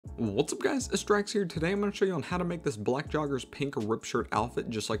What's up guys, Estractz here. Today I'm going to show you on how to make this black joggers pink rip shirt outfit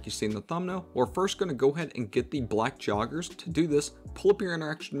just like you see in the thumbnail. We're first going to go ahead and get the black joggers. To do this, pull up your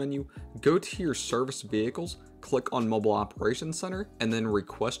interaction menu, go to your service vehicles, click on mobile operations center, and then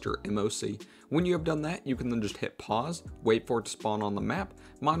request your MOC. When you have done that, you can then just hit pause, wait for it to spawn on the map.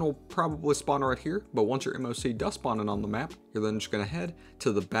 Mine will probably spawn right here, but once your MOC does spawn in on the map, you're then just going to head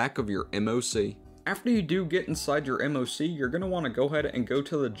to the back of your MOC. After you do get inside your MOC, you're going to want to go ahead and go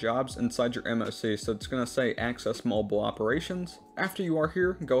to the jobs inside your MOC. So it's going to say access mobile operations. After you are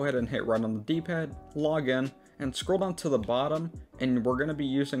here, go ahead and hit right on the D-pad, log in, and scroll down to the bottom, and we're going to be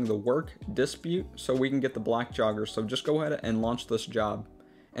using the work dispute so we can get the black joggers. So just go ahead and launch this job.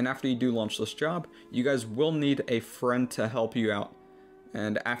 And after you do launch this job, you guys will need a friend to help you out.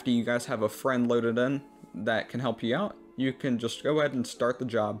 And after you guys have a friend loaded in that can help you out, you can just go ahead and start the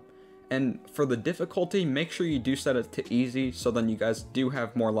job. And for the difficulty, make sure you do set it to easy so then you guys do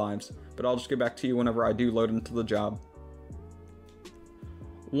have more lives. But I'll just get back to you whenever I do load into the job.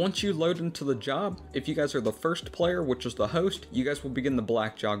 Once you load into the job, if you guys are the first player, which is the host, you guys will be getting the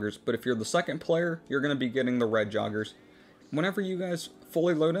black joggers. But if you're the second player, you're going to be getting the red joggers. Whenever you guys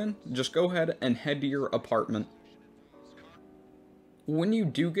fully load in, just go ahead and head to your apartment. When you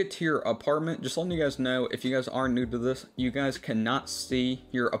do get to your apartment, just letting you guys know, if you guys are new to this, you guys cannot see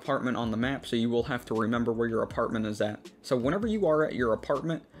your apartment on the map, so you will have to remember where your apartment is at. So whenever you are at your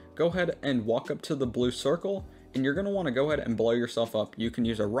apartment, go ahead and walk up to the blue circle, and you're going to want to go ahead and blow yourself up. You can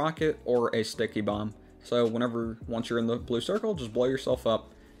use a rocket or a sticky bomb. So once you're in the blue circle, just blow yourself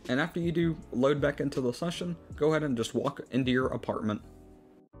up. And after you do load back into the session, go ahead and just walk into your apartment.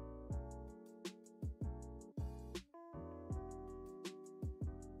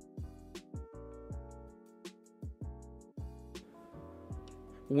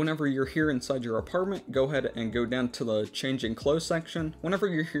 Whenever you're here inside your apartment, go ahead and go down to the changing clothes section. Whenever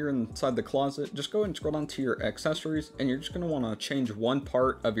you're here inside the closet, just go ahead and scroll down to your accessories, and you're just going to want to change one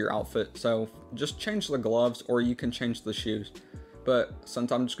part of your outfit. So just change the gloves, or you can change the shoes. But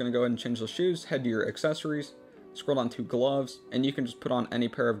since I'm just going to go ahead and change the shoes, head to your accessories, scroll down to gloves, and you can just put on any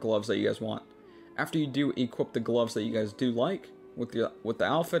pair of gloves that you guys want. After you do equip the gloves that you guys do like with the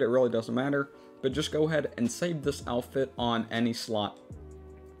outfit, it really doesn't matter, but just go ahead and save this outfit on any slot.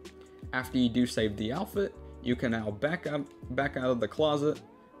 After you do save the outfit, you can now back out of the closet,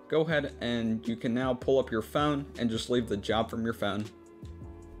 go ahead and you can now pull up your phone and just leave the job from your phone.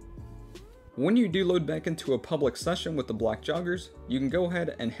 When you do load back into a public session with the black joggers, you can go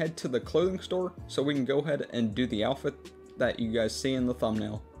ahead and head to the clothing store so we can go ahead and do the outfit that you guys see in the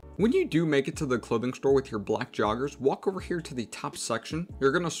thumbnail. When you do make it to the clothing store with your black joggers, walk over here to the top section.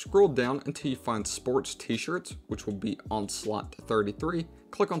 You're going to scroll down until you find sports t-shirts, which will be on slot 33.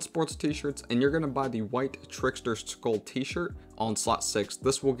 Click on sports t-shirts, and you're going to buy the white Trickster Skull t-shirt on slot 6.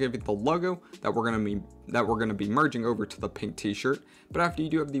 This will give you the logo that we're going to be merging over to the pink t-shirt. But after you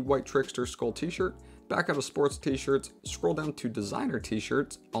do have the white Trickster Skull t-shirt, back out of sports t-shirts, scroll down to designer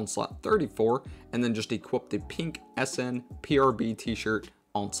t-shirts on slot 34, and then just equip the pink SN PRB t-shirt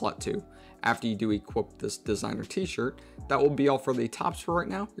on slot 2. After you do equip this designer t-shirt, that will be all for the tops for right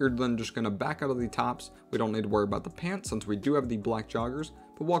now. You're then just going to back out of the tops. We don't need to worry about the pants since we do have the black joggers,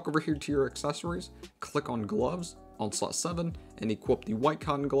 but walk over here to your accessories, click on gloves on slot 7, and equip the white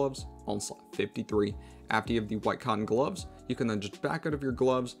cotton gloves on slot 53. After you have the white cotton gloves, you can then just back out of your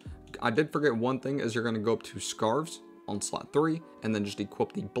gloves. I did forget one thing, is you're going to go up to scarves on slot 3, and then just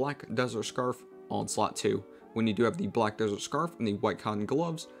equip the black desert scarf on slot 2. When you do have the black desert scarf and the white cotton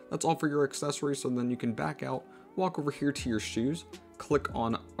gloves, that's all for your accessories, so then you can back out, walk over here to your shoes, click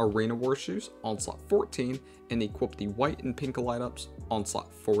on Arena War shoes on slot 14, and equip the white and pink light ups on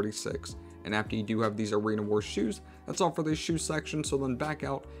slot 46. And after you do have these Arena War shoes, that's all for the shoe section, so then back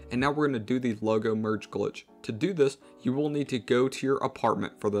out, and now we're going to do the logo merge glitch. To do this, you will need to go to your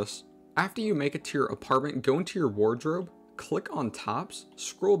apartment for this. After you make it to your apartment, go into your wardrobe, click on tops,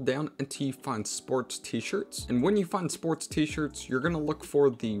 scroll down until you find sports t-shirts, and when you find sports t-shirts, you're going to look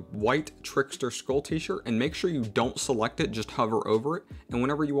for the white Trickster Skull t-shirt, and make sure you don't select it, just hover over it. And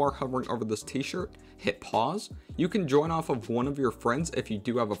whenever you are hovering over this t-shirt, hit pause. You can join off of one of your friends if you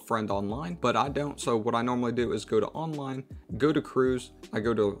do have a friend online, but I don't. So what I normally do is go to online, go to crews, I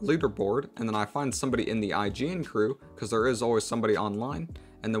go to leaderboard, and then I find somebody in the IGN crew, because there is always somebody online.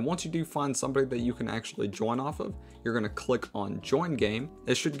 and then once you do find somebody that you can actually join off of, you're going to click on join game.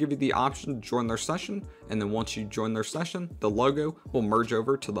 It should give you the option to join their session, and then once you join their session, the logo will merge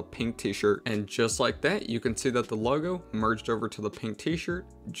over to the pink t-shirt. And just like that, you can see that the logo merged over to the pink t-shirt,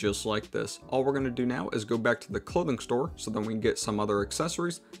 just like this. All we're going to do now is go back to the clothing store so then we can get some other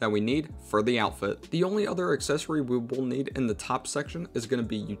accessories that we need for the outfit. The only other accessory we will need in the top section is going to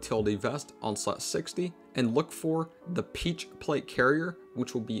be utility vest on slot 60, and look for the peach plate carrier,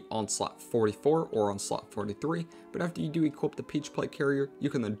 which will be on slot 44 or on slot 43. But after you do equip the peach plate carrier, you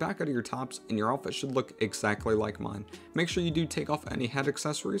can then back out of your tops and your outfit should look exactly like mine. Make sure you do take off any head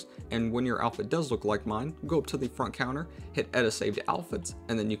accessories, and when your outfit does look like mine, go up to the front counter, hit edit saved outfits,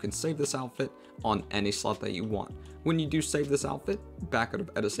 and then you can save this outfit on any slot that you want. When you do save this outfit, back out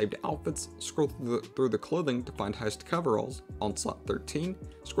of edit saved outfits, scroll through the clothing to find heist coveralls on slot 13,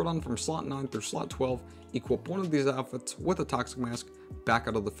 scroll down from slot 9 through slot 12, equip one of these outfits with a toxic mask, back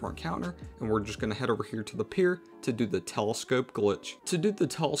out of the front counter, and we're just going to head over here to the pier to do the telescope glitch. To do the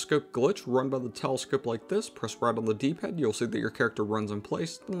telescope glitch, run by the telescope like this, press right on the D-pad, you'll see that your character runs in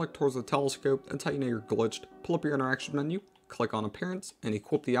place, then look towards the telescope until you know you're glitched, pull up your interaction menu, click on appearance, and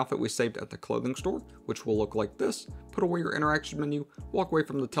equip the outfit we saved at the clothing store, which will look like this. Put away your interaction menu, walk away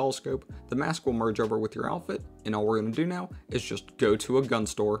from the telescope, the mask will merge over with your outfit, and all we're going to do now is just go to a gun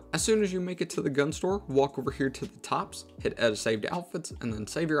store. As soon as you make it to the gun store, walk over here to the tops, hit edit saved outfits, and then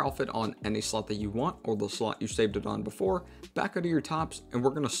save your outfit on any slot that you want or the slot you saved it on before, back out of your tops, and we're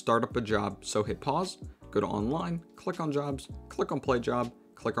going to start up a job. So hit pause, go to online, click on jobs, click on play job,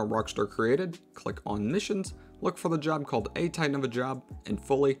 click on Rockstar Created, click on missions, look for the job called A Titan of a Job, and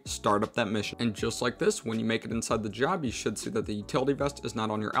fully start up that mission. And just like this, when you make it inside the job, you should see that the utility vest is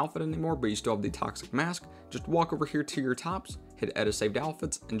not on your outfit anymore, but you still have the toxic mask. Just walk over here to your tops, hit edit saved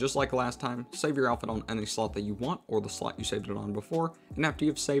outfits, and just like last time, save your outfit on any slot that you want or the slot you saved it on before. And after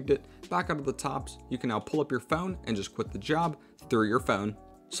you've saved it, back out of the tops, you can now pull up your phone and just quit the job through your phone.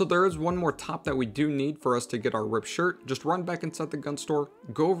 So there is one more top that we do need for us to get our ripped shirt. Just run back inside the gun store,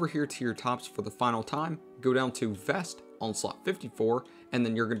 go over here to your tops for the final time, go down to vest on slot 54, and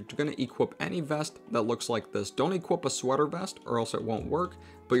then you're going to equip any vest that looks like this. Don't equip a sweater vest or else it won't work,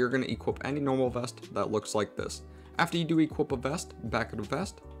 but you're going to equip any normal vest that looks like this. After you do equip a vest, back out of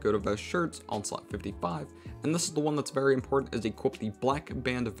vest, go to vest shirts on slot 55, and this is the one that's very important, is equip the black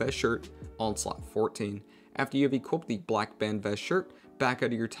band vest shirt on slot 14. After you have equipped the black band vest shirt, back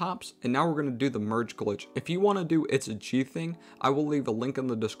out of your tops, and now we're going to do the merge glitch. If you want to do It's a G thing, I will leave a link in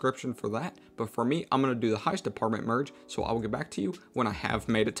the description for that, but for me, I'm going to do the heist apartment merge, so I will get back to you when I have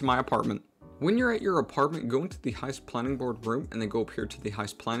made it to my apartment. When you're at your apartment, go into the heist planning board room and then go up here to the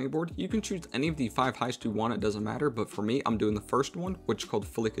heist planning board. You can choose any of the 5 heists you want, it doesn't matter, but for me, I'm doing the first one, which is called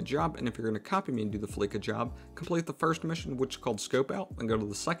Fleeka Job, and if you're going to copy me and do the Fleeka Job, complete the first mission, which is called Scope Out, then go to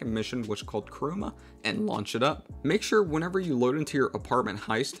the second mission, which is called Kuruma, and launch it up. Make sure whenever you load into your apartment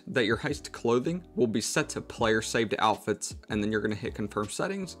heist, that your heist clothing will be set to player saved outfits, and then you're going to hit confirm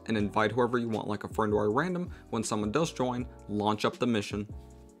settings and invite whoever you want, like a friend or a random. When someone does join, launch up the mission.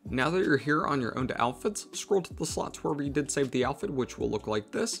 Now that you're here on your own to outfits, scroll to the slots wherever you did save the outfit, which will look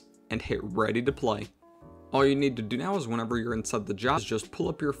like this, and hit ready to play. All you need to do now is whenever you're inside the job, is just pull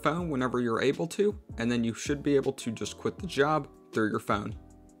up your phone whenever you're able to, and then you should be able to just quit the job through your phone.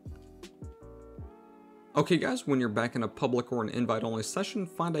 Okay guys, when you're back in a public or an invite only session,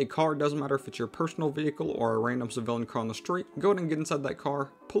 find a car, doesn't matter if it's your personal vehicle or a random civilian car on the street, go ahead and get inside that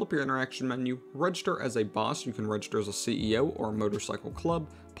car, pull up your interaction menu, register as a boss, you can register as a CEO or a motorcycle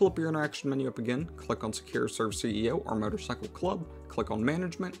club, pull up your interaction menu up again, click on Secure Serve CEO or Motorcycle Club, click on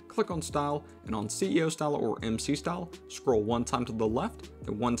Management, click on Style, and on CEO Style or MC Style, scroll one time to the left,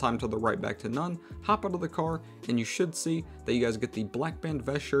 then one time to the right back to none, hop out of the car, and you should see that you guys get the black band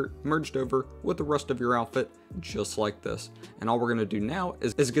vest shirt merged over with the rest of your outfit, just like this. And all we're going to do now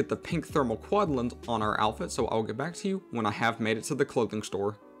is get the pink thermal quad lens on our outfit, so I'll get back to you when I have made it to the clothing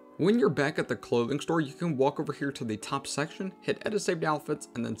store. When you're back at the clothing store, you can walk over here to the top section, hit edit saved outfits,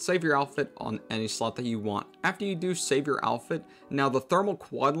 and then save your outfit on any slot that you want. After you do save your outfit, now the thermal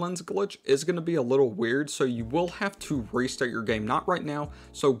quad lens glitch is going to be a little weird, so you will have to restart your game, not right now.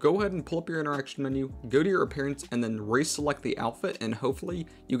 So go ahead and pull up your interaction menu, go to your appearance, and then reselect the outfit, and hopefully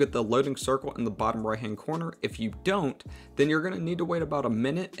you get the loading circle in the bottom right hand corner. If you don't, then you're going to need to wait about a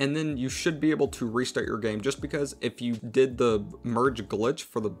minute, and then you should be able to restart your game, just because if you did the merge glitch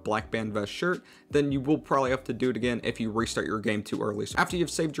for the black band vest shirt, then you will probably have to do it again if you restart your game too early. So after you've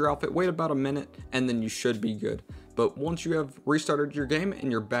saved your outfit, wait about a minute and then you should be good. But once you have restarted your game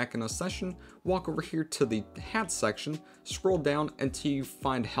and you're back in a session, walk over here to the hats section, scroll down until you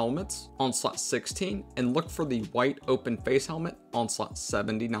find helmets on slot 16 and look for the white open face helmet on slot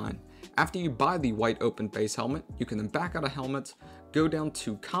 79. After you buy the white open face helmet, you can then back out of helmets, go down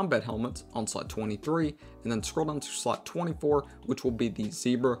to combat helmets on slot 23, and then scroll down to slot 24, which will be the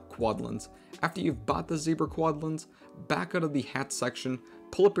zebra quad lens. After you've bought the zebra quad lens, back out of the hat section,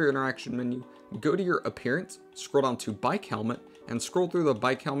 pull up your interaction menu, go to your appearance, scroll down to bike helmet, and scroll through the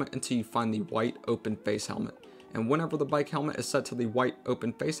bike helmet until you find the white open face helmet. And whenever the bike helmet is set to the white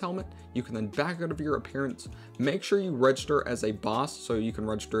open face helmet, you can then back out of your appearance. Make sure you register as a boss, so you can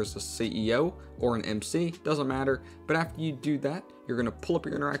register as a CEO or an MC, doesn't matter. But after you do that, you're gonna pull up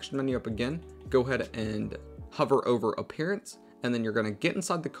your interaction menu up again, go ahead and hover over appearance, and then you're gonna get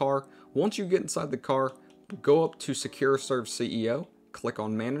inside the car. Once you get inside the car, go up to Secure Serve CEO, click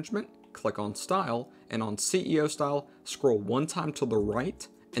on Management, click on Style, and on CEO Style, scroll one time to the right,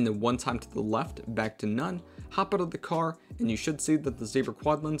 and then one time to the left, back to none. Hop out of the car, and you should see that the zebra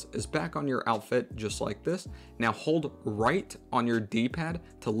quad lens is back on your outfit, just like this. Now hold right on your D-pad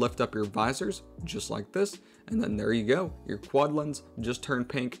to lift up your visors, just like this. And then there you go, your quad lens just turned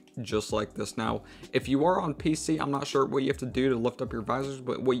pink, just like this. Now, if you are on PC, I'm not sure what you have to do to lift up your visors,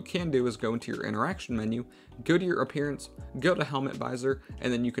 but what you can do is go into your interaction menu, go to your appearance, go to helmet visor,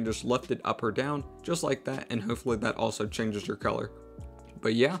 and then you can just lift it up or down, just like that, and hopefully that also changes your color.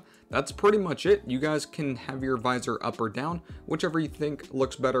 But yeah, that's pretty much it. You guys can have your visor up or down, whichever you think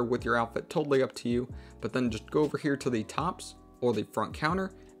looks better with your outfit, totally up to you. But then just go over here to the tops or the front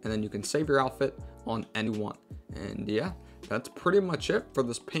counter, and then you can save your outfit on any one. And yeah, that's pretty much it for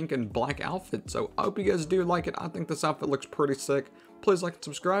this pink and black outfit. So I hope you guys do like it. I think this outfit looks pretty sick. Please like and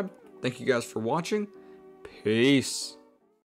subscribe. Thank you guys for watching. Peace.